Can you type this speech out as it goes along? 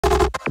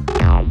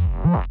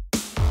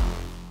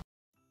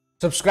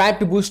Subscribe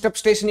to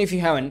BoostUpStation if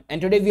you haven't,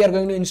 and today we are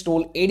going to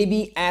install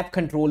ADB App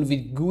Control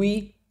with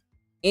GUI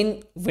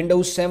in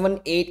Windows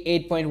 7,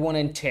 8, 8.1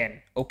 and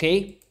 10.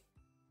 Okay,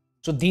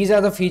 so these are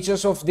the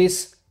features of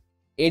this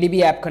ADB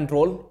App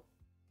Control.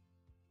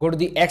 Go to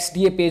the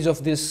XDA page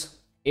of this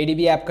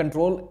ADB App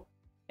Control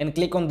and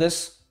click on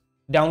this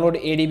download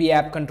ADB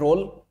App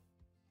Control.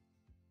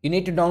 You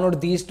need to download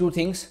these two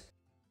things,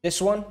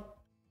 this one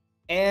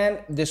and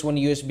this one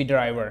USB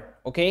driver.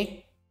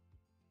 Okay,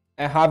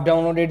 I have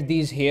downloaded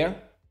these here,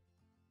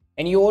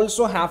 and you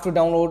also have to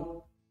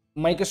download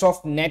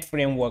Microsoft Net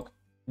Framework.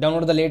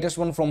 Download the latest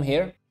one from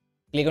here.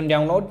 Click on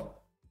download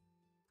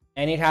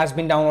and it has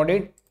been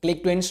downloaded.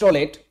 Click to install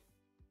it.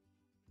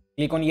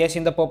 Click on yes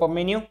in the pop-up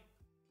menu,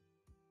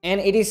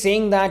 and it is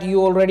saying that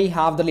you already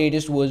have the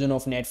latest version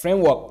of Net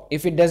Framework.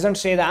 If it doesn't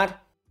say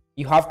that,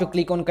 you have to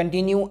click on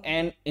continue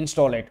and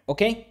install it.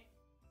 Okay,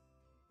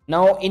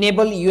 now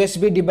enable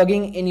USB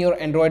debugging in your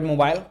Android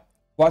mobile.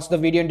 Watch the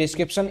video in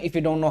description if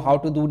you don't know how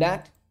to do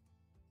that.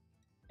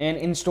 And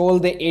install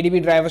the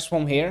ADB drivers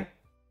from here.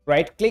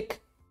 Right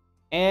click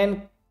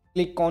and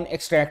click on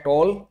extract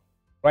all.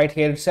 Right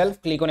here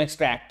itself, click on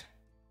extract,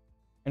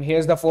 and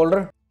here's the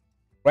folder.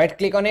 Right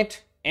click on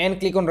it and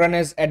click on run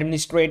as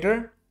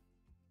administrator.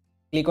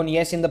 Click on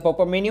yes in the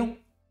pop-up menu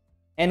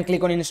and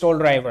click on install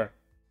driver.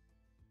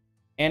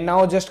 And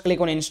now just click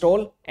on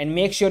install and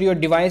make sure your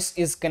device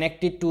is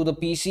connected to the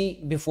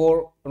PC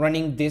before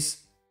running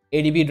this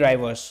ADB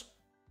drivers.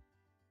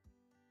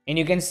 And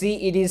you can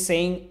see it is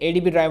saying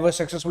ADB driver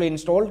successfully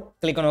installed.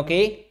 Click on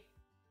OK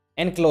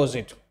and close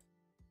it.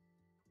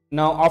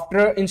 Now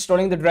after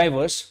installing the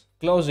drivers,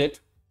 close it,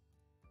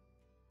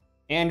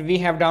 and we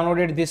have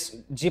downloaded this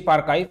zip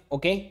archive.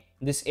 Okay,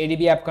 this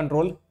ADB App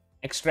Control.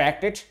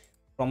 Extract it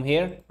from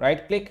here.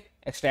 Right click,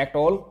 extract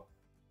all,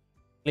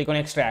 click on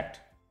extract,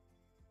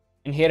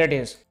 and here it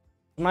is.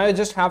 Now you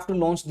just have to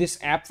launch this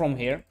app from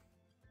here.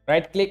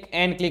 Right click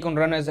and click on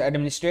run as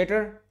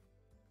administrator.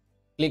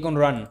 Click on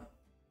run.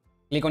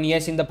 Click on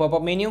yes in the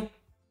pop-up menu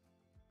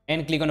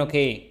and click on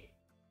OK.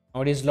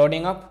 Now it is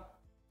loading up.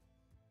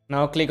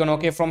 Now click on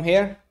OK from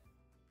here.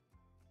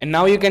 And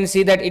now you can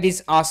see that it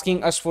is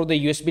asking us for the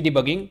USB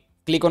debugging.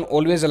 Click on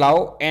always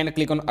allow and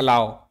click on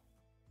allow.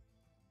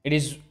 It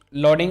is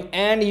loading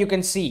and you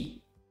can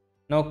see.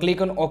 Now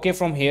click on OK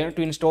from here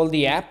to install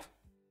the app.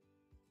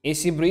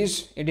 AC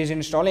Breeze, it is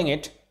installing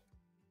it.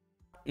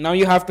 Now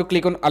you have to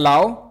click on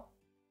allow.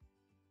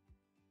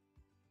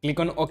 Click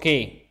on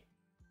OK.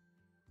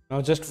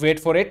 Now just wait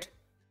for it,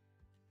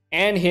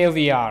 and here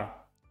we are.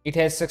 It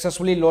has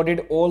successfully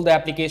loaded all the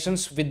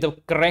applications with the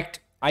correct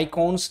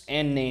icons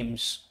and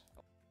names.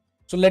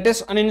 So let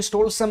us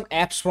uninstall some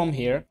apps from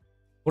here.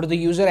 Go to the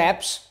user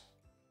apps,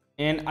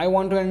 and I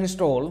want to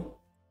uninstall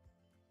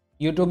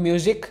YouTube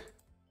Music.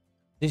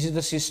 This is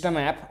the system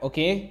app,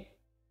 okay,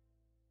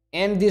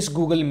 and this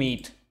Google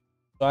Meet.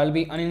 So I'll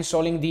be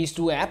uninstalling these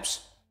two apps.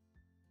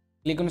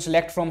 Click on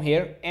select from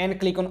here and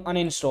click on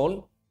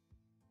uninstall.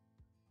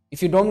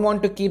 If you don't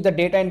want to keep the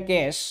data in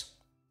cache,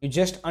 you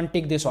just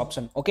untick this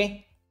option,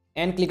 okay,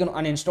 and click on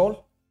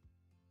uninstall.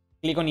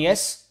 Click on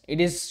yes.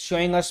 It is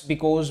showing us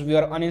because we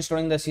are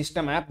uninstalling the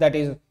system app, that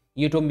is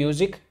YouTube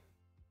Music,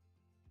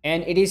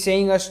 and it is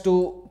saying us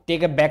to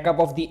take a backup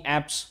of the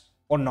apps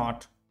or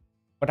not,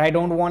 but I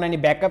don't want any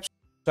backups,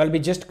 so I'll be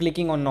just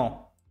clicking on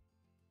no,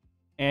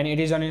 and it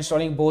is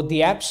uninstalling both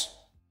the apps,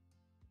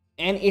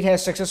 and it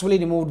has successfully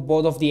removed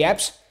both of the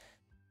apps.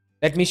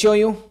 Let me show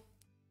you.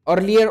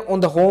 Earlier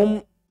on the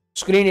home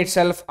screen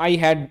itself I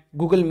had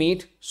Google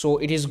Meet, so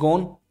it is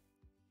gone,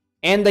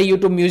 and the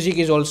YouTube Music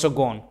is also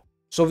gone.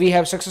 So we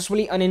have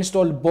successfully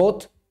uninstalled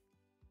both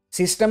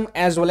system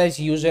as well as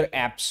user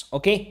apps.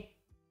 Okay,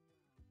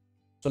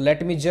 so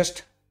let me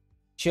just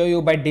show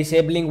you by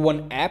disabling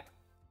one app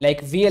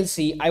like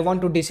VLC. I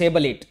want to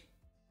disable it.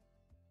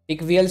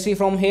 Pick VLC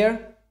from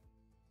here,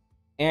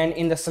 and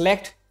in the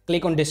select,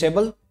 click on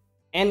disable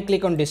and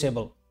click on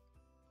disable.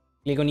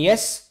 Click on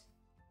yes,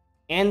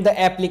 and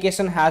the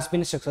application has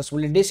been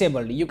successfully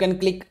disabled. You can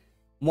click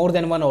more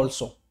than one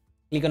also.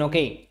 Click on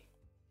OK,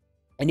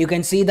 and you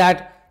can see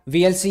that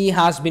VLC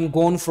has been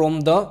gone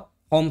from the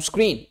home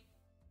screen.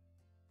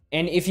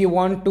 And if you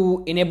want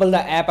to enable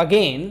the app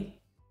again,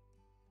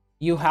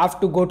 you have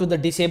to go to the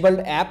disabled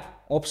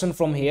app option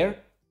from here,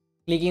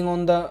 clicking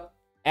on the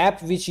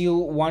app which you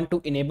want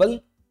to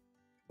enable.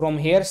 From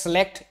here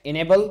select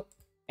enable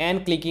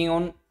and clicking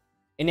on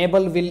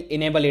enable will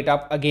enable it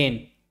up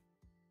again.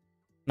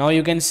 Now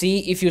you can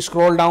see, if you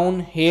scroll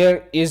down,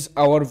 here is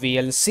our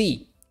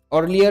VLC.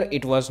 Earlier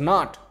it was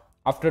not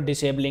after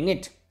disabling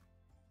it.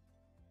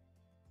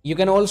 You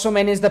can also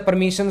manage the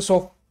permissions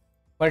of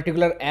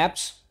particular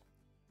apps.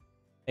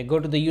 I go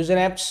to the user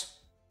apps,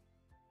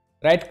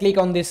 right click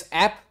on this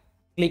app,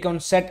 click on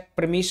set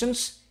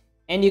permissions,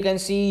 and you can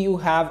see you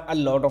have a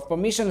lot of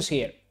permissions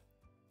here.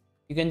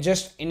 You can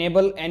just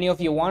enable any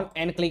of you want,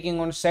 and clicking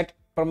on set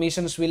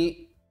permissions will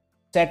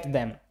set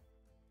them.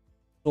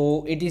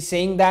 So it is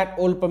saying that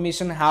all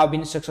permissions have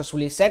been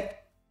successfully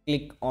set.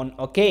 Click on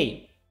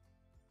OK.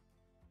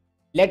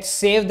 Let's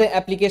save the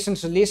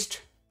applications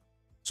list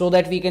so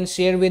that we can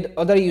share with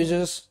other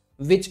users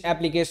which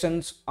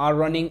applications are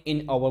running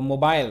in our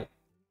mobile.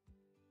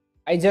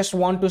 I just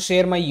want to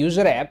share my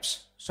user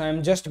apps, so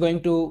I'm just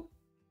going to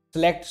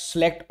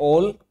select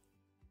all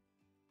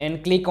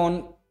and click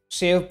on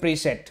save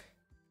preset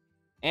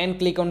and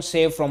click on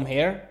save from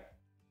here,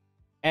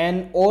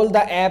 and all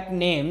the app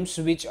names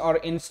which are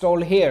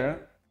installed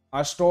here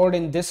are stored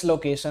in this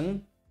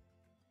location.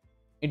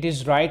 It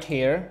is right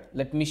here.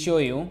 Let me show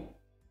you.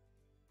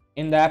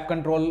 In the app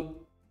control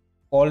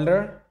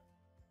folder,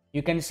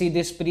 you can see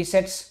this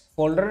presets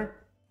folder.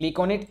 Click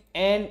on it,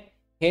 and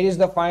here is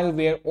the file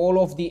where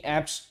all of the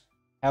apps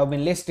have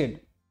been listed.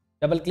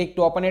 Double click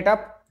to open it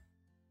up,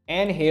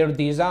 and here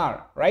these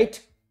are,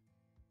 right?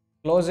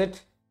 Close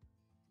it,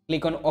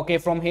 click on OK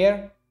from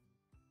here.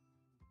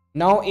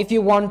 Now if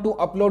you want to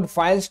upload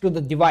files to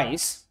the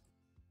device,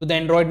 to the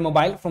Android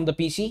mobile from the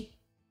PC,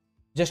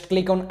 just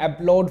click on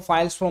upload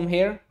files from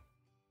here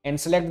and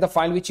select the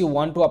file which you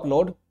want to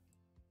upload.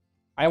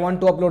 I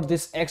want to upload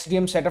this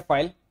XDM setup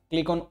file.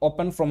 Click on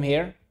open from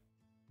here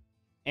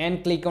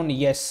and click on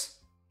yes.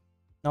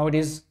 Now it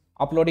is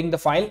uploading the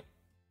file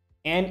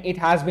and it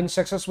has been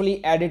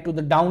successfully added to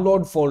the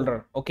download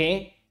folder.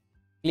 Okay,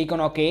 click on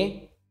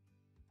OK.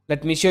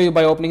 Let me show you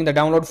by opening the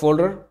download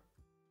folder.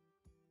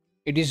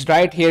 It is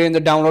right here in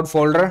the download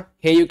folder.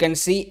 Here you can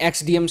see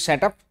XDM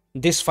setup,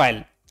 this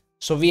file.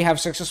 So we have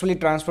successfully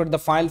transferred the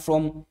file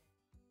from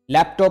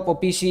laptop or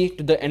PC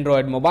to the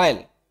Android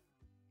mobile.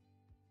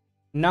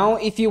 Now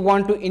if you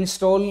want to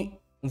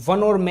install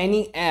one or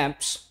many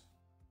apps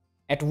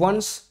at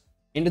once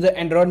into the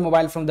Android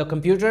mobile from the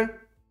computer,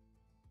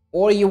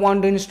 or you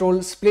want to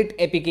install split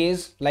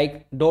APKs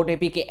like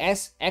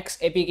 .apks,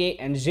 .xapk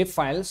and zip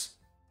files,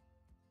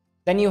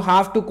 then you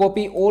have to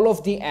copy all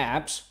of the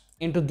apps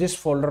into this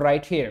folder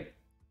right here.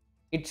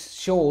 It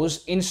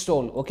shows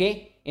install.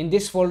 Okay, in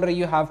this folder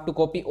you have to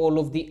copy all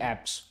of the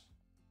apps.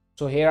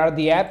 So here are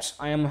the apps.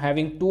 I am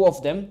having 2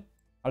 of them.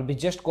 I'll be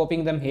just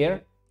copying them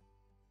here.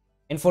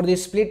 And for the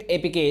split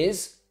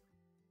APKs,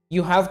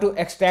 you have to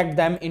extract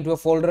them into a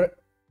folder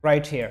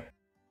right here.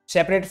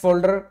 Separate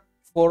folder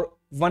for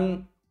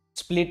one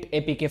split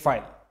APK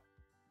file.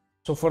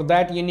 So for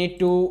that you need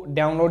to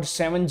download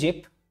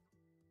 7-zip.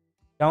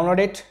 Download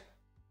it.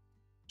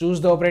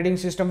 Choose the operating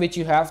system which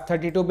you have,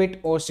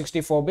 32-bit or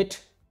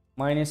 64-bit.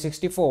 Mine is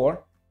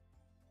 64.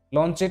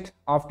 Launch it.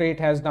 After it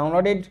has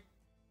downloaded,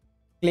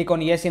 click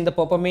on yes in the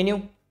pop-up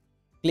menu.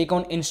 Click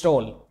on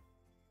install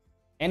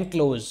and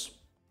close.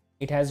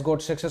 It has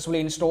got successfully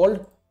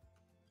installed.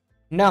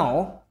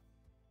 Now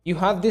you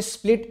have this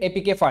split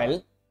APK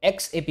file,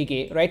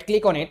 XAPK. Right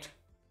click on it,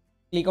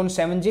 click on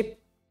 7-zip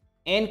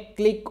and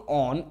click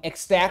on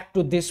extract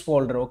to this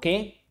folder.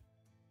 Okay,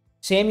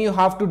 same you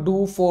have to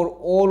do for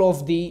all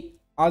of the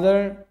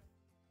other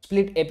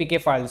split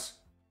APK files.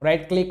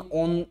 Right click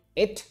on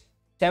it,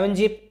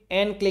 7-zip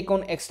and click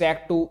on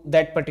extract to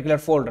that particular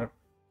folder,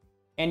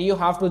 and you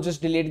have to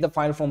just delete the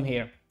file from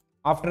here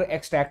after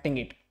extracting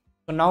it.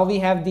 So now we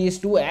have these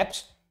 2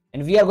 apps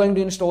and we are going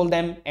to install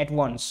them at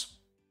once.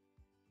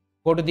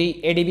 Go to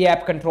the ADB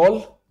App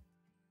Control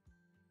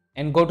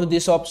and go to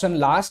this option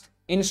last,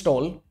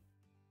 install,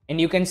 and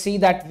you can see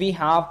that we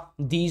have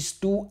these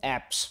 2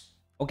 apps.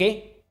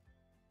 Okay,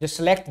 just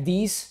select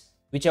these,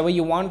 whichever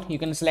you want. You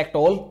can select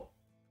all,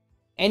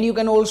 and you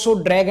can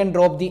also drag and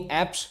drop the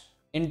apps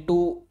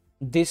into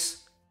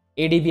this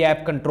ADB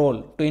App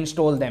Control to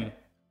install them.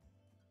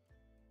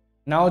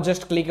 Now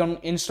just click on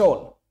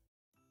install,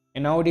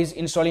 and now it is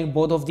installing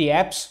both of the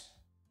apps,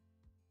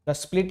 the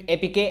split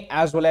APK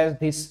as well as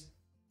this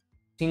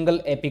single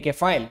APK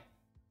file.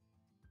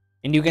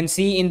 And you can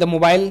see in the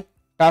mobile,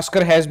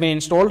 Tasker has been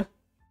installed.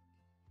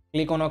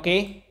 Click on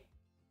OK.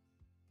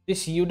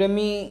 This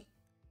Udemy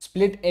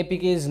split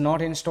APK is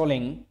not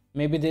installing.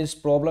 Maybe there is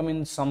problem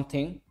in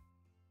something,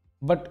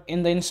 but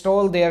in the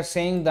install they are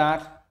saying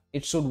that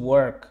it should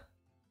work.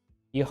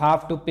 You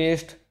have to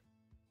paste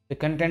the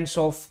contents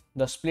of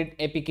the split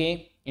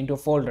APK into a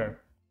folder.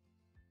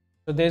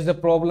 So there is the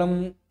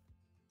problem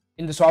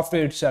in the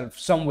software itself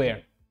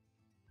somewhere.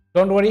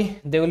 Don't worry,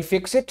 they will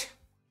fix it.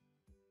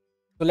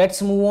 So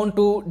let's move on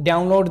to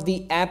download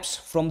the apps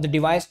from the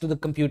device to the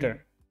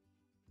computer,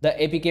 the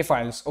APK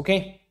files.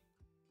 Okay,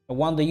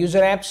 want the user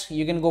apps,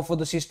 you can go for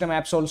the system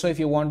apps also if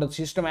you want the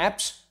system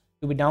apps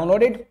to be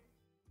downloaded,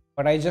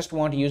 but I just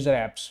want user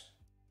apps.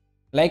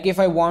 Like if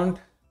I want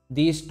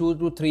these 2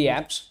 to 3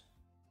 apps,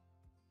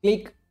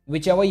 click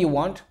whichever you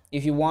want.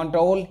 If you want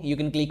all, you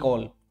can click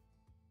all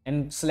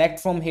and select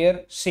from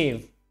here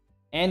save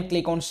and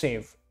click on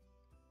save.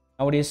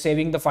 Now it is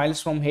saving the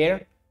files from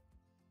here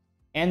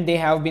and they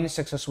have been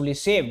successfully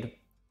saved.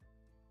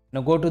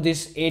 Now go to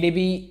this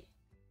ADB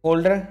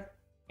folder,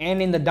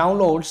 and in the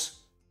downloads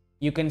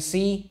you can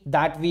see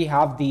that we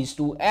have these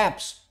 2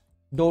 apps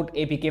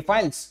 .apk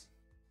files,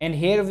 and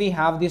here we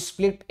have this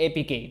split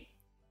APK.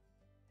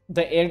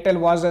 The Airtel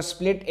was a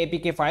split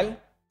APK file,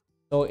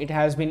 so it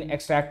has been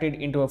extracted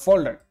into a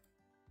folder.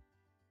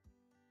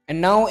 And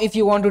now if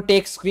you want to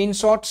take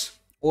screenshots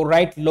or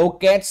write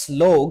logcats,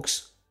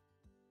 logs,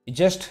 you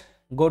just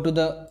go to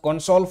the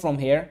console from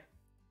here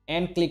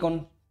and click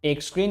on take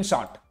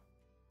screenshot.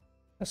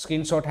 The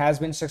screenshot has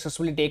been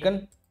successfully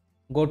taken.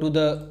 Go to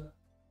the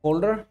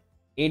folder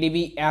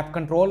ADB App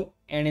Control,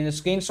 and in the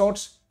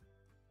screenshots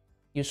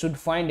you should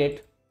find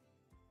it.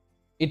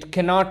 It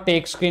cannot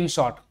take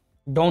screenshot.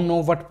 Don't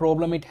know what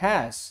problem it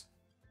has.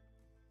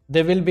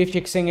 They will be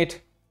fixing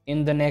it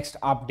in the next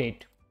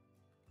update.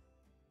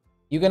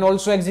 You can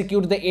also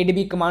execute the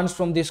ADB commands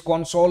from this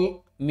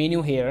console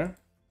menu here,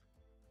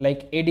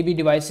 like ADB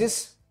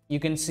devices. You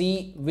can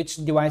see which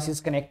device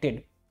is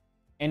connected,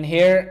 and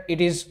here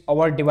it is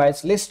our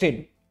device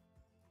listed.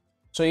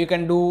 So you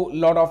can do a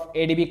lot of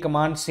ADB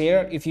commands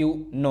here if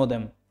you know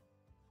them.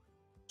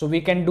 So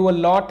we can do a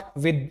lot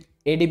with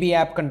ADB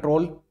App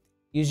Control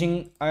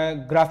using a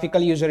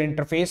graphical user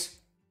interface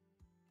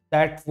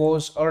that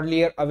was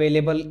earlier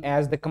available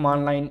as the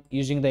command line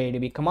using the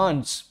ADB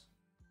commands.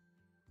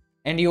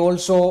 And you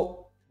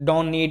also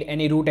don't need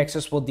any root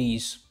access for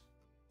these.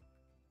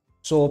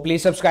 So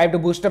please subscribe to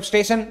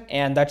BoostUpStation,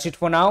 and that's it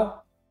for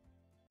now.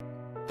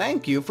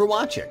 Thank you for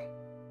watching.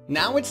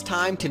 Now it's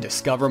time to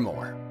discover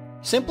more.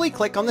 Simply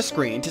click on the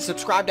screen to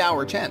subscribe to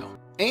our channel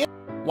and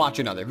watch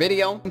another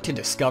video to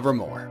discover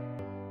more.